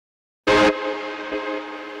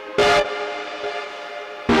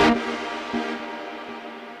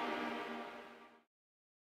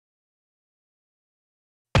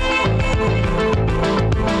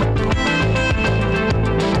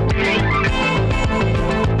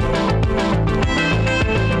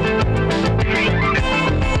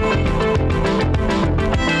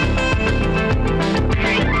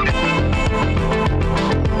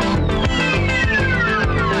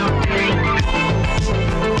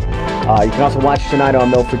You can also watch tonight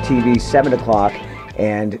on Milford TV, 7 o'clock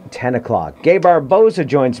and 10 o'clock. Gay Barboza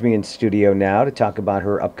joins me in studio now to talk about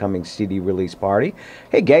her upcoming CD release party.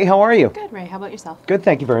 Hey, Gay, how are you? Good, Ray. How about yourself? Good,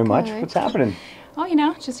 thank you very much. What's happening? Oh, you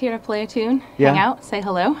know, just here to play a tune, hang out, say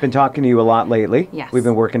hello. Been talking to you a lot lately. Yes. We've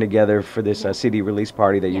been working together for this CD release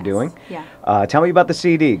party that you're doing. Yeah. Tell me about the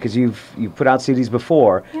CD, because you've put out CDs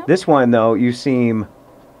before. Yep. This one, though, you seem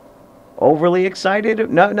overly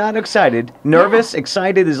excited. No, not excited. Nervous. Yeah.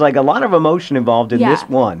 Excited. Is like a lot of emotion involved in this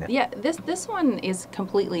one. Yeah, this one is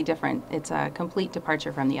completely different. It's a complete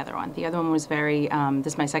departure from the other one. The other one was very,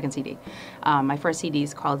 this is my second CD. My first CD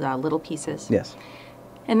is called Little Pieces. Yes.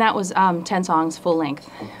 And that was 10 songs, full-length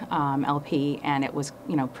LP, and it was,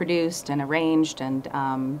 you know, produced and arranged, and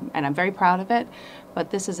I'm very proud of it.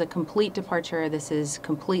 But this is a complete departure. This is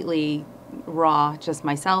completely raw, just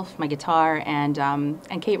myself, my guitar, and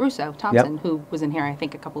Kate Russo Thompson, who was in here I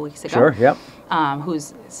think a couple weeks ago. Sure, yep.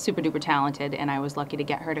 Who's super duper talented, and I was lucky to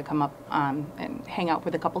get her to come up and hang out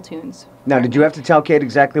with a couple tunes. Now, did you have to tell Kate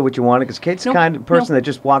exactly what you wanted? Because Kate's the kind of person that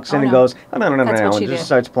just walks in and goes, oh, no, and just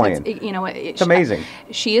starts playing. You know, it's amazing.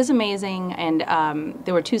 She is amazing, and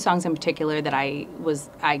there were two songs in particular that I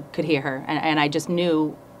could hear her, and I just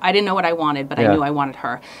knew. I didn't know what I wanted, but I knew I wanted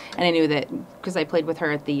her, and I knew that because I played with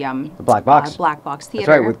her at the Black Box Theater. That's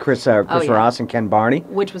right, with Chris Ross and Ken Barney,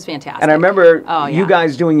 which was fantastic. And I remember you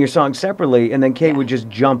guys doing your songs separately, and then Kate would just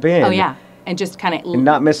jump in. Oh yeah, and just kind of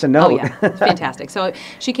not miss a note. Oh yeah, it's fantastic. So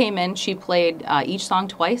she came in, she played each song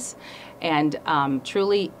twice, and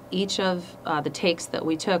truly each of the takes that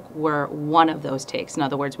we took were one of those takes. In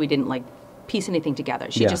other words, we didn't like piece anything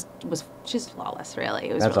together. She she's flawless, really.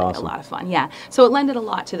 It was really awesome. A lot of fun. Yeah. So it lended a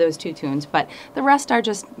lot to those two tunes, but the rest are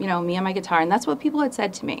just, you know, me and my guitar, and that's what people had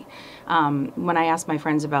said to me. When I asked my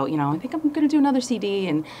friends about, you know, I think I'm going to do another CD,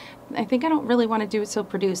 and I think I don't really want to do it so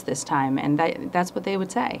produced this time, and that's what they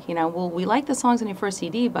would say. You know, well, we like the songs in your first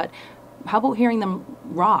CD, but how about hearing them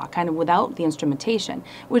raw, kind of without the instrumentation,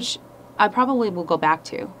 which I probably will go back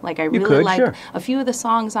to. Like, I really like a few of the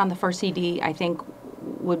songs on the first CD, I think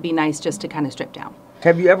would be nice just to kind of strip down.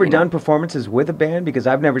 Have you ever done performances with a band? Because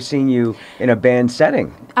I've never seen you in a band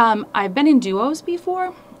setting. I've been in duos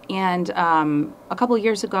before, and a couple of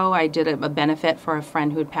years ago I did a benefit for a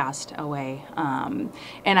friend who had passed away, and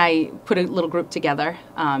I put a little group together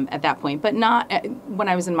at that point, but not when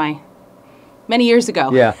I was in my many years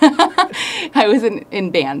ago. Yeah. I was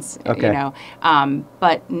in bands, you know,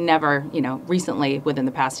 but never, you know, recently within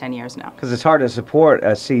the past 10 years, no. Because it's hard to support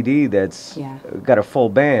a CD that's got a full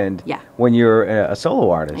band when you're a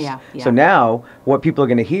solo artist. Yeah. So now what people are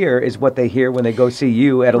going to hear is what they hear when they go see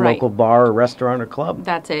you at a local bar or restaurant or club.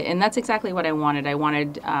 That's it. And that's exactly what I wanted. I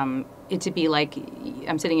wanted it to be like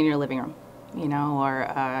I'm sitting in your living room, you know,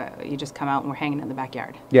 or you just come out and we're hanging in the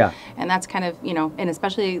backyard. Yeah. And that's kind of, you know, and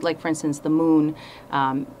especially like, for instance, The Moon,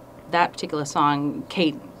 that particular song,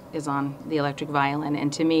 Kate is on the electric violin,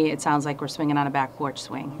 and to me it sounds like we're swinging on a back porch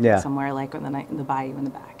swing somewhere like in the bayou in the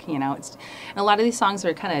back, you know. And a lot of these songs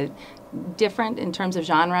are kind of different in terms of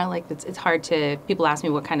genre. Like, it's hard to, people ask me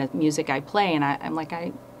what kind of music I play, and I'm like,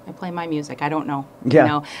 I play my music. I don't know. Yeah. You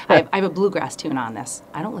know, I have a bluegrass tune on this.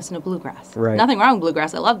 I don't listen to bluegrass. Right. Nothing wrong with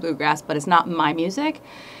bluegrass. I love bluegrass, but it's not my music.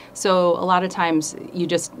 So a lot of times you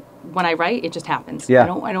just, when I write, it just happens. Yeah.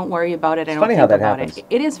 I don't worry about it. I don't funny think how that about happens. it.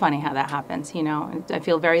 It is funny how that happens, you know. I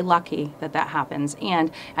feel very lucky that happens,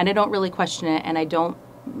 and I don't really question it, and I don't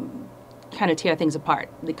kind of tear things apart.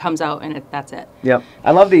 It comes out and that's it. Yep.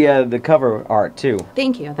 I love the cover art too.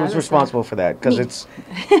 Thank you. Who's responsible for that? Because it's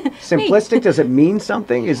simplistic. Does it mean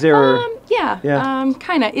something? Is there?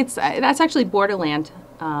 Kind of. It's that's actually Borderland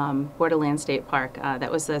State Park.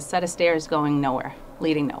 That was a set of stairs going nowhere,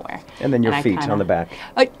 leading nowhere. And then your feet on the back.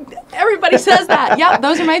 Everybody says that. Yep,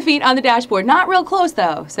 those are my feet on the dashboard. Not real close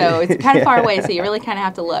though, so it's kind of far away. So you really kind of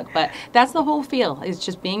have to look. But that's the whole feel. It's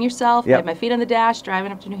just being yourself. I have my feet on the dash,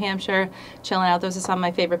 driving up to New Hampshire, chilling out. Those are some of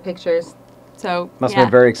my favorite pictures. So must have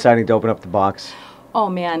been very exciting to open up the box. Oh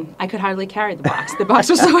man, I could hardly carry the box. The box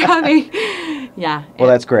was so heavy. Yeah. Well,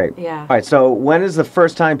 that's great. Yeah. All right. So when is the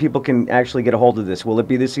first time people can actually get a hold of this? Will it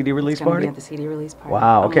be the CD release party? It's going to be at the CD release party.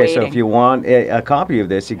 Wow. Okay. So if you want a copy of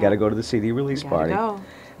this, you got to go to the CD release party. Go.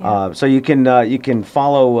 Yeah. So you can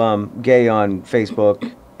follow Gay on Facebook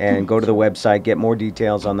and go to the website, get more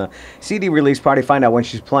details on the CD release party, find out when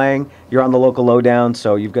she's playing. You're on the local lowdown,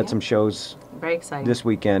 so you've got some shows. Very exciting. This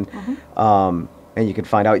weekend. And you can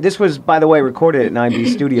find out. This was, by the way, recorded at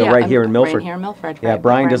 9B Studio right here in Milford. Right here in Milford. Yeah,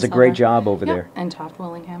 Brian does a great job over there. And Toft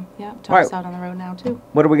Willingham. Yeah, Toft's out on the road now, too.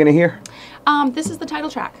 What are we going to hear? This is the title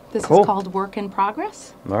track. This is called Work in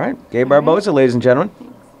Progress. All right. Gay Barboza, ladies and gentlemen.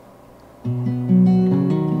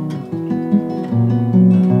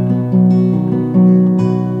 Thanks.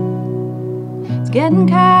 getting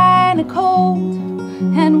kinda cold,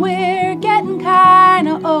 and we're getting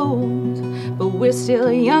kinda old, but we're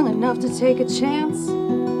still young enough to take a chance.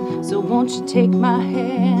 So won't you take my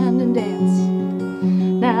hand and dance?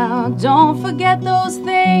 Now don't forget those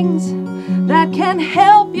things that can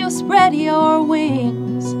help you spread your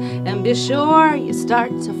wings, and be sure you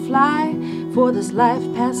start to fly, for this life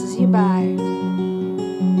passes you by.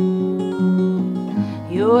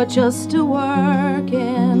 You're just a work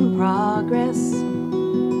in progress,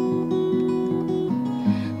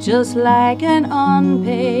 just like an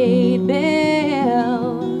unpaid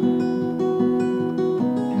bill.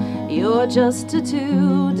 You're just a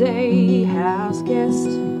two-day house guest,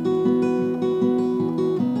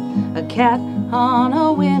 a cat on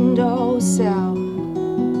a windowsill.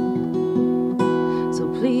 So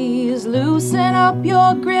please loosen up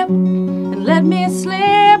your grip and let me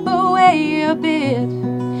slip away a bit,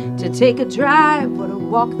 to take a drive or to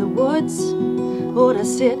walk the woods or to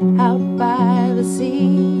sit out by the sea.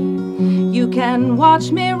 You can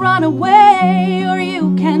watch me run away, or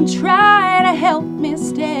you can try to help me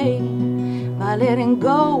stay by letting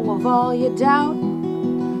go of all your doubt.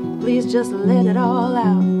 Please just let it all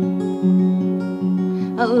out.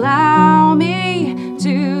 Allow me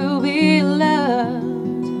to be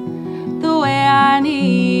loved the way I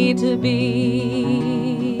need to be.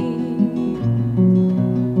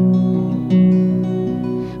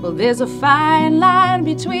 Well, there's a fine line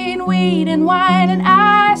between weed and wine, and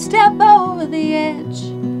I step over the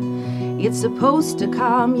edge. It's supposed to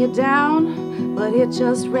calm you down, but it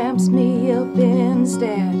just ramps me up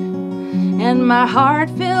instead. And my heart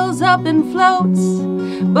fills up and floats,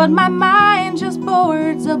 but my mind just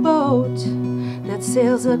boards a boat that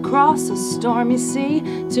sails across a stormy sea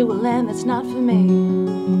to a land that's not for me.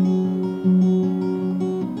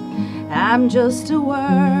 I'm just a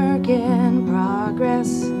work in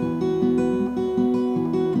progress,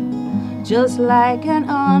 just like an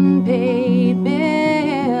unpaid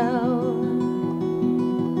bill.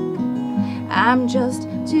 I'm just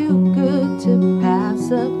too good to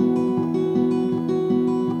pass up.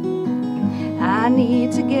 I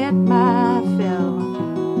need to get my fill.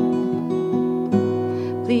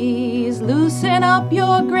 Please loosen up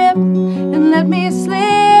your grip and let me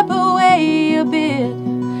slip away a bit,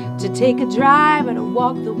 to take a drive or to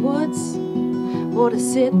walk the woods or to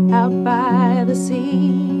sit out by the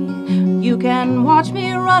sea. You can watch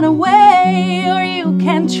me run away, or you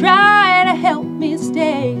can try to help me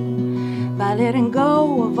stay by letting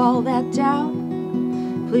go of all that doubt.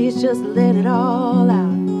 Please just let it all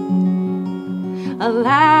out.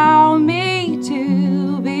 Allow me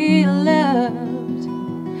to be loved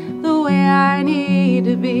the way I need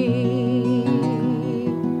to be.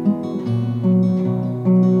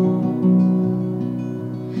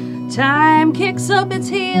 Time kicks up its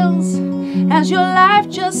heels as your life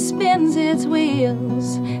just spins its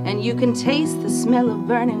wheels, and you can taste the smell of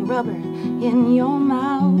burning rubber in your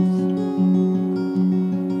mouth.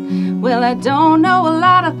 Well, I don't know a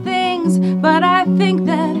lot of things, but I think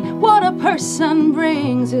that what a person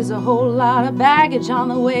brings is a whole lot of baggage on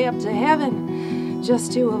the way up to heaven,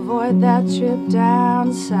 just to avoid that trip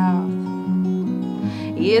down south.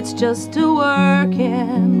 It's just a work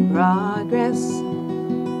in progress.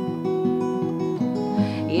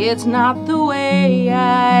 It's not the way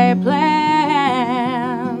I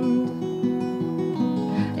planned.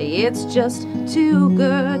 It's just too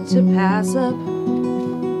good to pass up,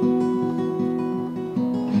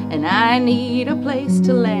 and I need a place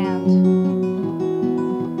to land.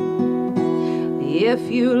 If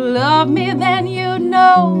you love me, then you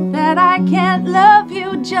know that I can't love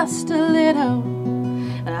you just a little.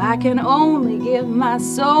 I can only give my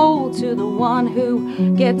soul to the one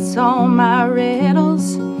who gets all my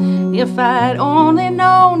riddles. If I'd only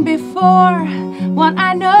known before what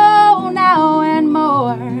I know now and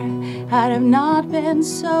more, I'd have not been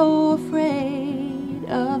so afraid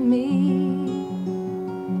of me.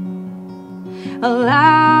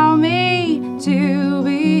 Allow me to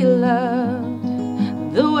be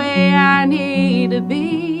loved the way I need to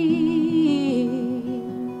be.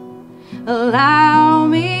 Allow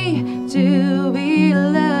me to be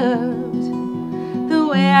loved the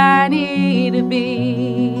way I need to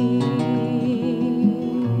be.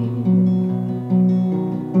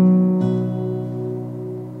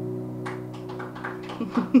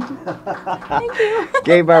 Thank you.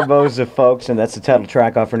 Gay Barboza, folks, and that's the title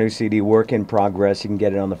track off her new CD, Work in Progress. You can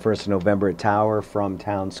get it on the 1st of November at Tower from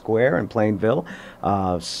Town Square in Plainville.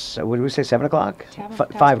 So what did we say, 7 o'clock?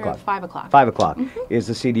 5 o'clock. 5 o'clock. 5 o'clock is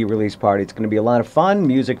the CD release party. It's going to be a lot of fun,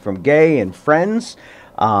 music from Gay and friends.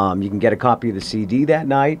 You can get a copy of the CD that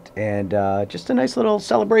night, and just a nice little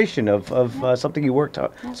celebration of something you worked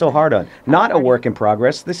so hard on. Not a work in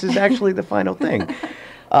progress. This is actually the final thing.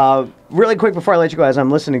 Really quick before I let you go, as I'm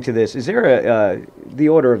listening to this, is there the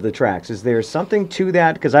order of the tracks? Is there something to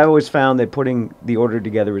that? Because I always found that putting the order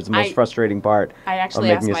together is the most frustrating part. I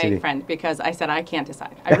actually asked my friend because I said I can't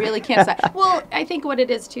decide. I really can't decide. Well, I think what it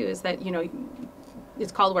is too is that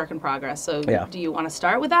it's called work in progress. So do you want to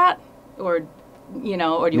start with that, or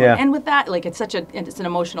or do you want to end with that? Like it's an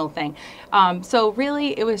emotional thing. So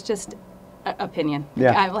really, it was just opinion.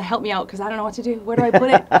 Help me out because I don't know what to do. Where do I put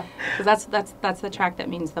it? Because that's the track that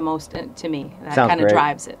means the most to me. That kind of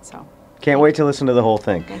drives it. So can't wait to listen to the whole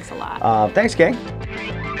thing. Thanks a lot. Thanks, Kay.